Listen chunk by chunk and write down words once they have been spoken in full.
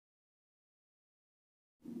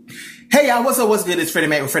Hey y'all, what's up, what's good? It's Freddy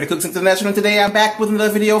with Freddy Cooks International. Today I'm back with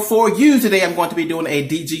another video for you. Today I'm going to be doing a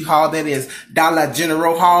DG haul, that is Dollar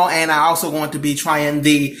General haul, and I also going to be trying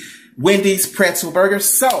the Wendy's Pretzel Burger.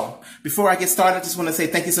 So, before I get started, I just want to say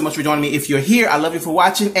thank you so much for joining me. If you're here, I love you for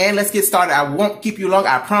watching, and let's get started. I won't keep you long,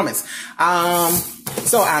 I promise.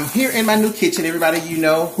 So I'm here in my new kitchen. Everybody you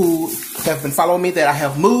know who have been following me that I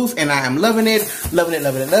have moved, and I am loving it, loving it,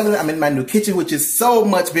 loving it, loving it. I'm in my new kitchen, which is so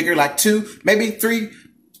much bigger, like 2, maybe 3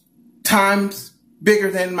 times bigger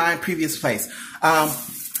than my previous place. I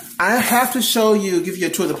have to show you, give you a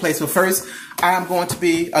tour of the place. But first, I'm going to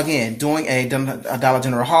be, again, doing a Dollar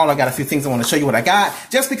General haul. I got a few things I want to show you what I got,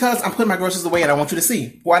 just because I'm putting my groceries away and I want you to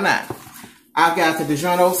see. Why not? I've got the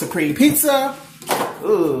DiGiorno Supreme Pizza.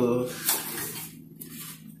 Ooh.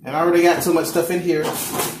 And I already got so much stuff in here.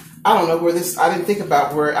 I don't know where this, I didn't think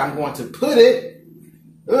about where I'm going to put it.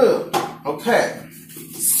 Ugh. Okay.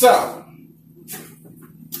 So,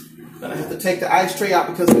 gonna have to take the ice tray out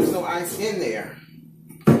because there's no ice in there.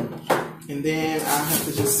 And then I'll have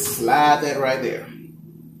to just slide that right there.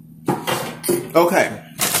 Okay.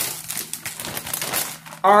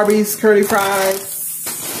 Arby's curly fries.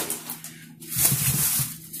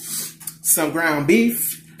 Some ground beef.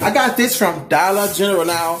 I got this from Dollar General.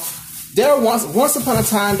 Now, there once upon a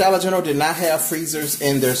time, Dollar General did not have freezers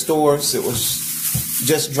in their stores. It was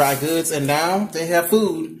just dry goods, and now they have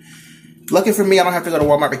food. Lucky for me, I don't have to go to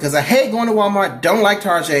Walmart because I hate going to Walmart. Don't like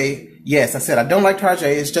Target. Yes, I said I don't like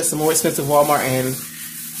Target. It's just a more expensive Walmart, and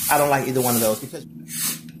I don't like either one of those. Because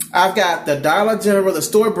I've got the Dollar General, the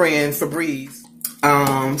store brand Febreze.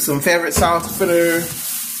 Some favorite sauce filler.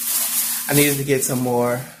 I needed to get some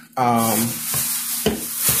more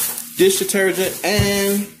dish detergent,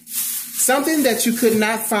 and something that you could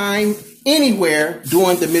not find anywhere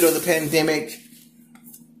during the middle of the pandemic,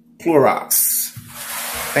 Clorox.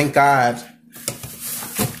 Thank God.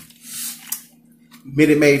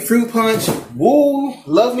 Minute Maid fruit punch. Woo!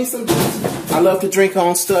 Love me some juice. I love to drink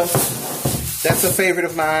on stuff. That's a favorite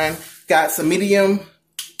of mine. Got some medium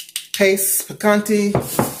paste picante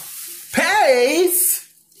paste.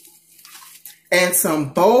 And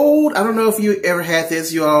some bold. I don't know if you ever had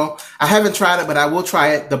this, y'all. I haven't tried it, but I will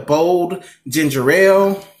try it. The bold ginger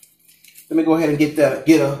ale. Let me go ahead and get a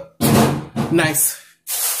nice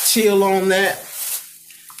chill on that.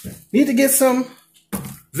 Need to get some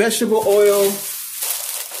vegetable oil.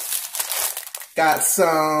 Got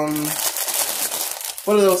some,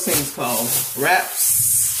 what are those things called? Wraps.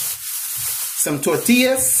 Some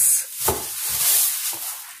tortillas.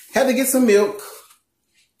 Had to get some milk.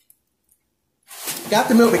 Got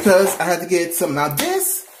the milk because I had to get some. Now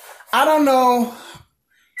this, I don't know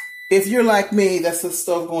if you're like me, that's the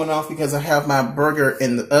stove going off because I have my burger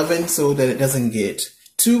in the oven so that it doesn't get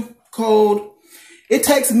too cold. It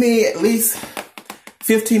takes me at least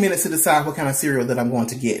 15 minutes to decide what kind of cereal that I'm going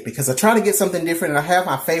to get, because I try to get something different, and I have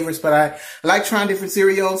my favorites, but I like trying different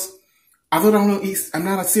cereals. Although I'm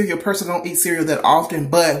not a cereal person, I don't eat cereal that often,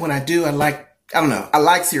 but when I do, I don't know, I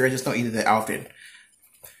like cereal, I just don't eat it that often.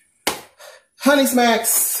 Honey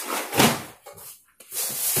Smacks.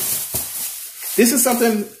 This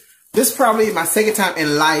is probably my second time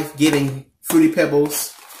in life getting Fruity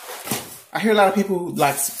Pebbles. I hear a lot of people who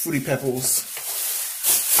like Fruity Pebbles.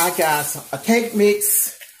 I got a cake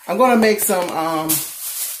mix. I'm going to make some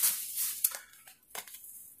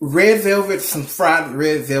red velvet, some fried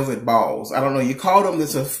red velvet balls. I don't know. You call them,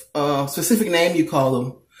 there's a specific name you call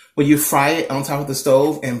them, where you fry it on top of the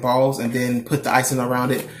stove in balls and then put the icing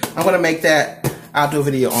around it. I'm going to make that. I'll do a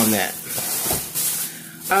video on that.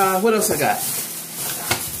 What else I got?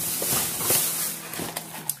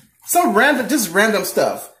 Some random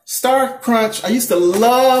stuff. Star Crunch. I used to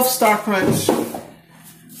love Star Crunch.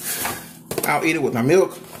 I'll eat it with my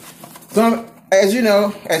milk. So, as you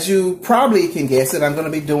know, as you probably can guess it, I'm going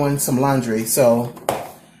to be doing some laundry. So,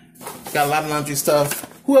 got a lot of laundry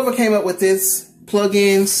stuff. Whoever came up with this,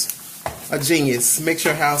 plugins, a genius. Makes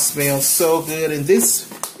your house smell so good. And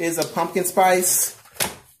this is a pumpkin spice.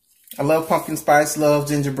 I love pumpkin spice, love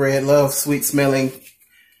gingerbread, love sweet smelling,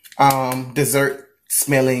 dessert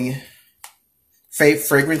smelling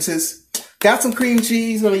fragrances. Got some cream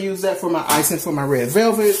cheese. Gonna use that for my icing for my red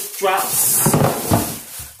velvet drops.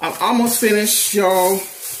 I'm almost finished, y'all.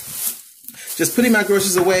 Just putting my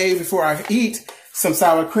groceries away before I eat. Some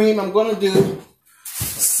sour cream. I'm gonna do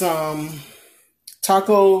some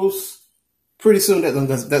tacos pretty soon.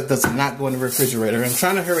 That does not go in the refrigerator. I'm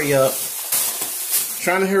trying to hurry up.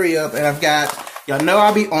 And I've got, y'all know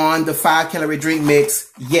I'll be on the 5-calorie drink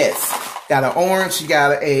mix. Yes. Got an orange.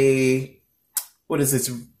 Got a, what is this?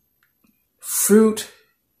 Fruit.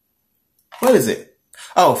 What is it?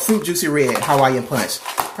 Oh, Fruit Juicy Red Hawaiian Punch.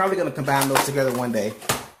 probably going to combine those together one day.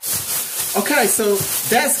 Okay, so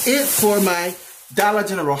that's it for my Dollar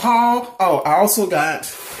General haul. Oh, I also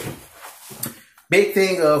got big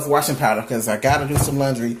thing of washing powder because I got to do some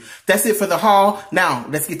laundry. That's it for the haul. Now,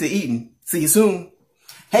 let's get to eating. See you soon.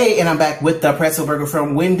 Hey, and I'm back with the pretzel burger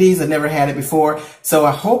from Wendy's. I never had it before, so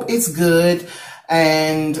I hope it's good.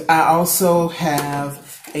 And I also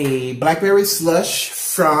have a blackberry slush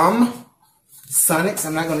from Sonic's.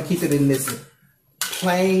 I'm not going to keep it in this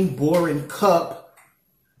plain, boring cup.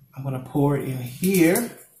 I'm going to pour it in here.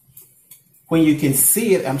 When you can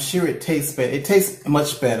see it, I'm sure it tastes better. It tastes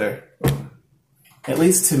much better. At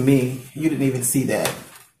least to me. You didn't even see that.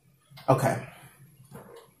 Okay.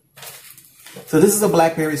 So this is a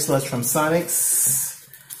blackberry slush from Sonic's.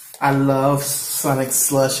 I love Sonic's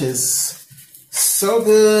slushes. So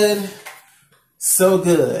good. So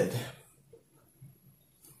good.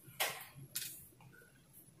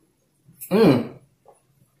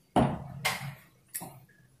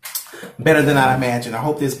 Better than I imagined. I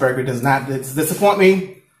hope this burger does not disappoint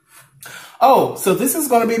me. Oh, so this is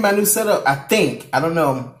going to be my new setup, I think. I don't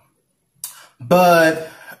know.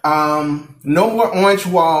 But no more orange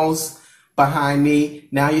walls behind me.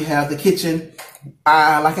 Now you have the kitchen.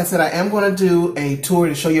 Like I said, I am going to do a tour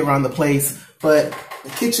to show you around the place. But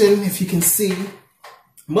the kitchen, if you can see,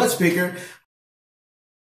 much bigger.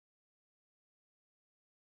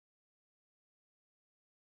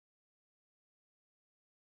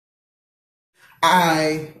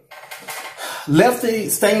 I left the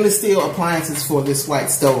stainless steel appliances for this white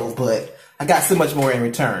stove, but I got so much more in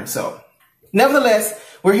return. So, nevertheless,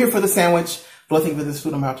 we're here for the sandwich. Blessing for this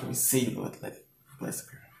food I'm about to receive. Bless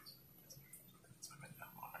her.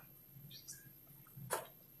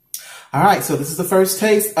 All right, so this is the first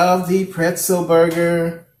taste of the pretzel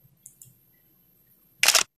burger.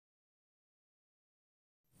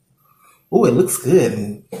 Oh, it looks good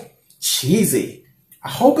and cheesy. I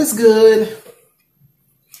hope it's good.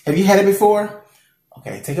 Have you had it before?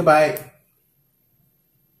 Okay, take a bite.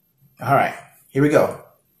 All right, here we go.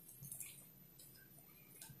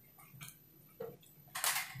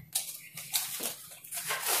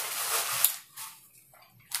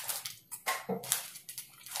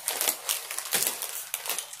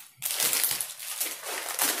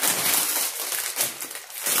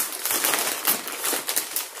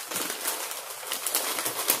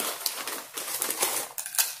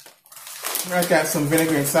 I got some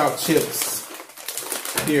vinegar and salt chips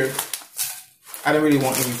here. I don't really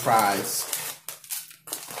want any fries.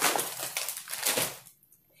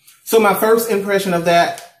 So my first impression of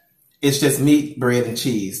that is just meat, bread, and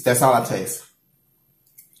cheese. That's all I taste.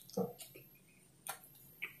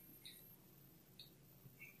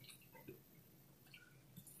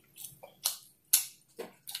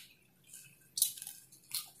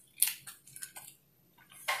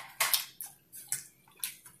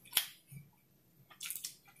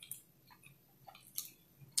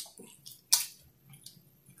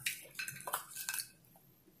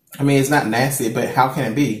 I mean, it's not nasty, but how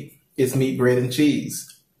can it be? It's meat, bread, and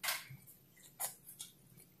cheese.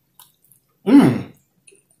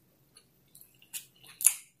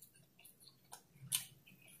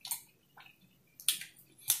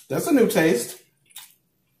 That's a new taste.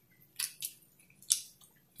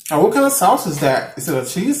 Oh, what kind of sauce is that? Is it a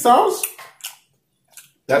cheese sauce?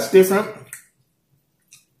 That's different.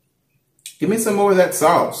 Give me some more of that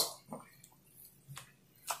sauce.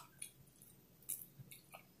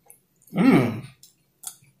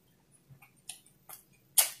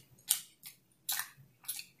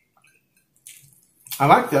 I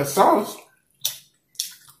like that sauce.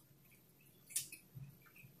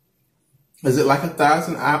 Is it like a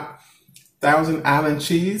Thousand Island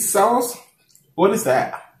cheese sauce? What is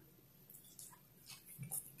that?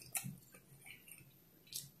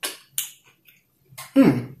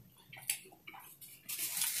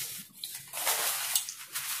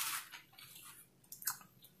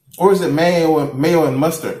 Or is it mayo and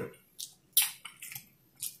mustard?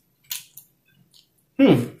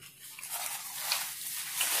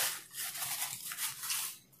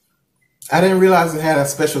 I didn't realize it had a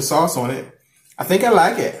special sauce on it. I think I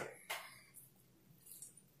like it.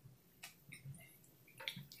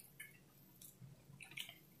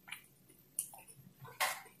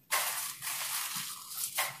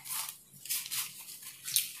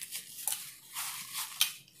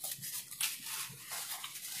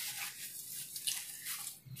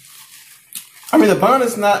 I mean, the bun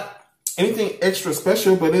is not anything extra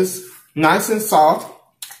special, but it's nice and soft.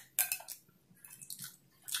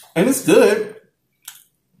 And it's good.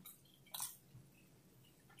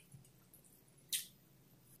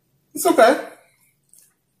 It's okay.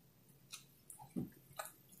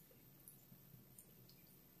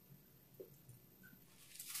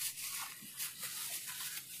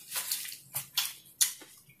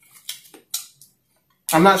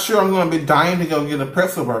 I'm not sure I'm going to be dying to go get a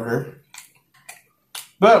pretzel burger.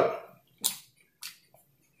 But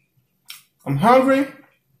I'm hungry.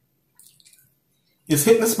 It's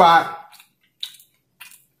hitting the spot.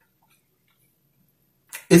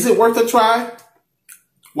 Is it worth a try?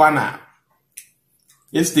 Why not?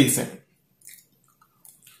 It's decent.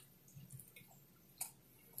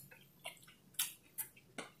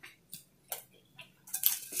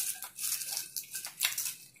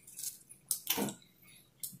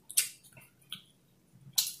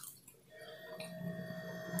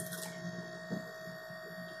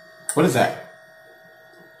 What is that?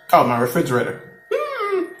 Oh, my refrigerator.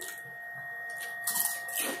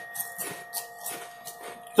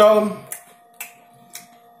 So,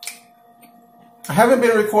 I haven't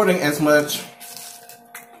been recording as much.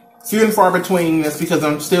 Few and far between. That's because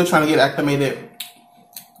I'm still trying to get acclimated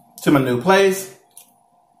to my new place.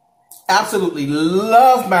 Absolutely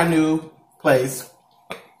love my new place.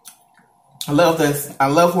 I love this. I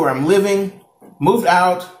love where I'm living. Moved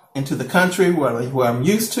out into the country where I'm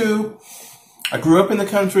used to. I grew up in the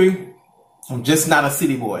country. I'm just not a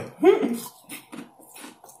city boy.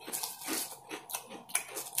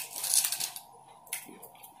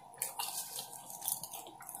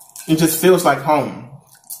 It just feels like home.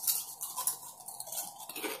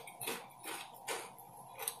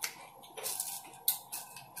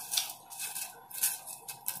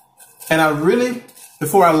 And I really,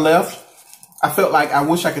 before I left, I felt like I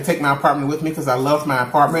wish I could take my apartment with me because I loved my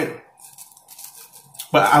apartment.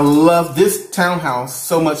 But I love this townhouse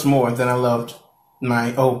so much more than I loved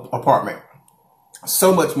my old apartment.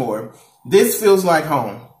 So much more. This feels like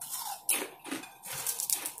home.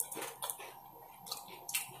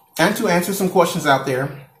 And to answer some questions out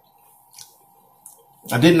there,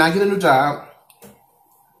 I did not get a new job.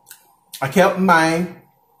 I kept my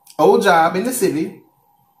old job in the city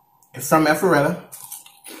from Alpharetta.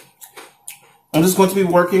 I'm just going to be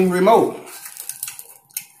working remote.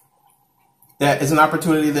 That is an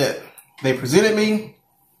opportunity that they presented me,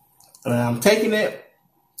 and I'm taking it,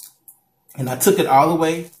 and I took it all the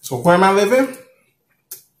way. So where am I living?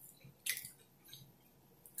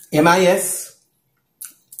 MIS,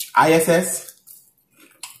 ISS,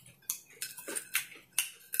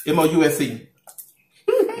 MOUSE.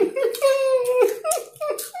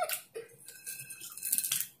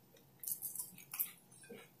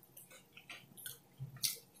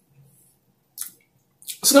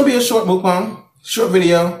 It's going to be a short mukbang, short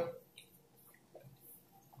video.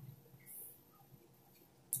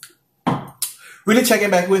 Really checking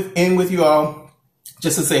back in with you all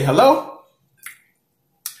just to say hello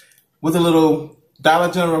with a little Dollar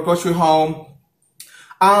General grocery haul.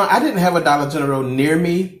 I didn't have a Dollar General near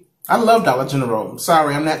me. I love Dollar General.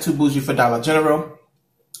 Sorry, I'm not too bougie for Dollar General.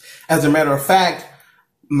 As a matter of fact,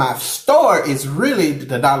 my store is really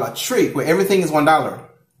the Dollar Tree where everything is $1.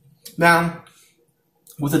 Now,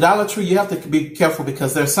 with the Dollar Tree, you have to be careful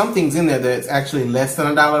because there's some things in there that's actually less than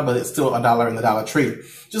 $1, but it's still $1 in the Dollar Tree.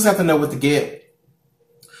 Just have to know what to get.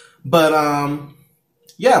 But,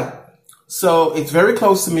 yeah. So it's very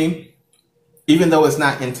close to me, even though it's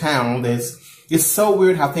not in town. It's so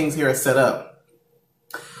weird how things here are set up.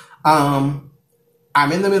 I'm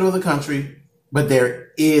in the middle of the country, but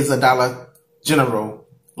there is a Dollar General,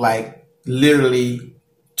 like literally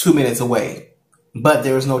 2 minutes away. But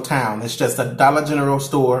there is no town. It's just a Dollar General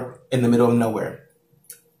store in the middle of nowhere.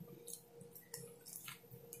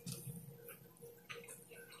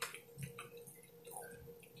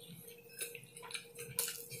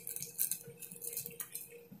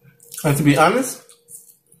 And to be honest,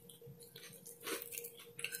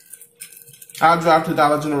 I'll drive to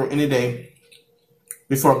Dollar General any day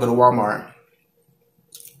before I go to Walmart.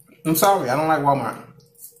 I'm sorry, I don't like Walmart.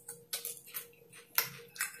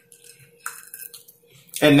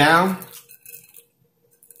 And now,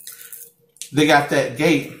 they got that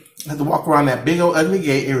gate. I have to walk around that big old ugly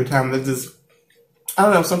gate every time. That just, I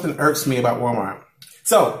don't know, something irks me about Walmart.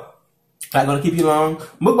 So, I'm not going to keep you long.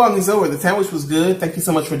 Mukbang is over. The sandwich was good. Thank you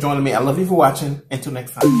so much for joining me. I love you for watching. Until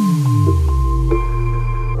next time.